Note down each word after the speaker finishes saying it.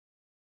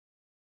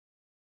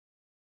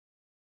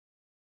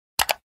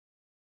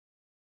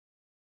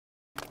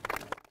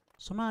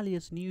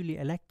Somalia's newly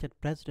elected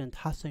President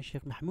Hassan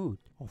Sheikh Mohamud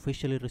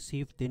officially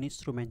received the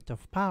instrument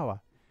of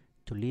power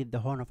to lead the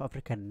Horn of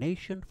African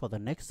nation for the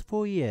next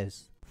 4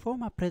 years.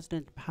 Former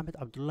President Mohamed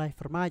Abdullahi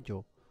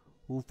Farmajo,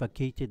 who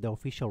vacated the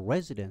official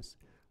residence,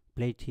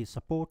 pledged his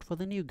support for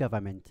the new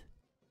government.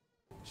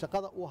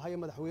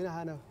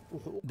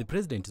 The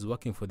president is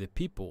working for the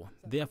people,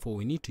 therefore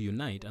we need to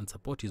unite and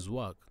support his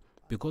work,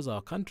 because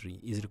our country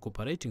is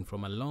recuperating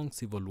from a long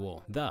civil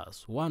war.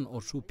 Thus, 1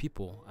 or 2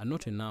 people are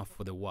not enough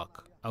for the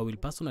work. I will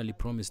personally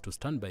promise to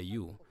stand by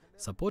you,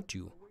 support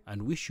you,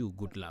 and wish you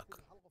good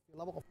luck.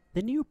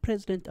 The new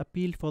president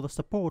appealed for the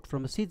support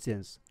from the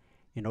citizens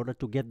in order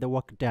to get the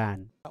work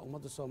done.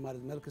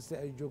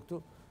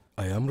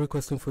 I am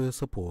requesting for your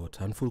support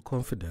and full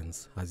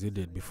confidence, as you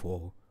did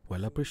before,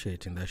 while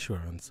appreciating the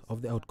assurance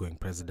of the outgoing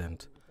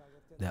president.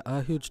 There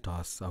are huge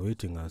tasks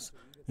awaiting us,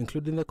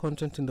 including the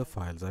content in the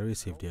files I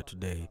received here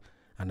today,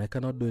 and I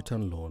cannot do it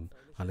alone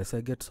unless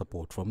I get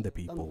support from the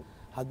people.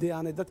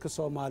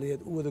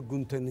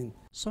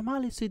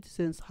 Somali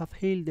citizens have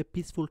hailed the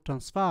peaceful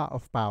transfer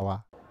of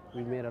power.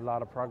 We made a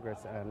lot of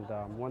progress, and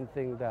one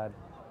thing that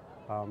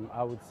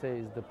I would say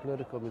is the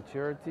political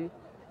maturity.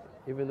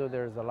 Even though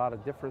there's a lot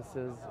of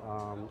differences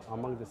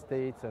among the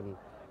states and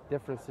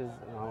differences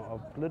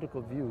of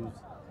political views,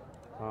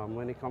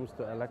 when it comes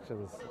to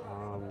elections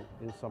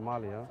in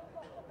Somalia,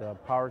 the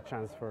power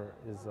transfer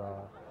is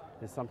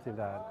something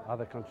that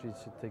other countries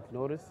should take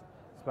notice,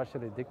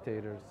 especially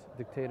dictator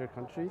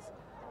countries.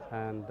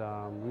 And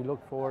we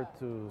look forward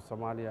to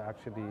Somalia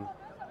actually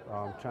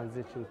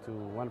transition to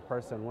one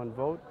person, one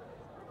vote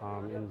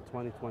in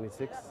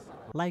 2026.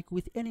 Like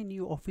with any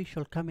new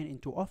official coming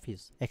into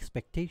office,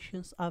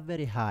 expectations are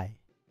very high.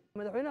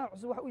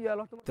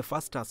 The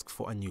first task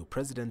for a new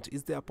president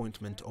is the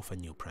appointment of a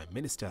new prime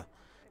minister.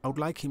 I would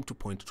like him to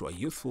point to a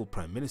youthful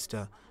prime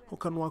minister who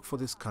can work for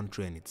this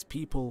country and its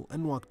people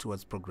and work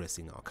towards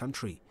progressing our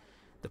country.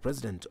 The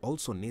president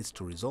also needs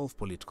to resolve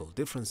political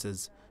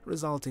differences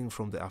resulting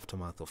from the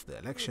aftermath of the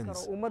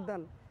elections.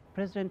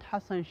 President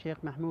Hassan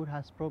Sheikh Mohamud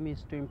has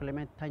promised to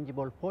implement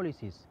tangible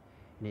policies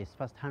in his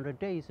first 100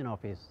 days in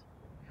office.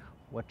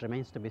 What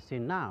remains to be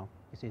seen now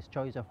is his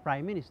choice of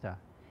prime minister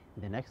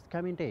in the next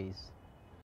coming days.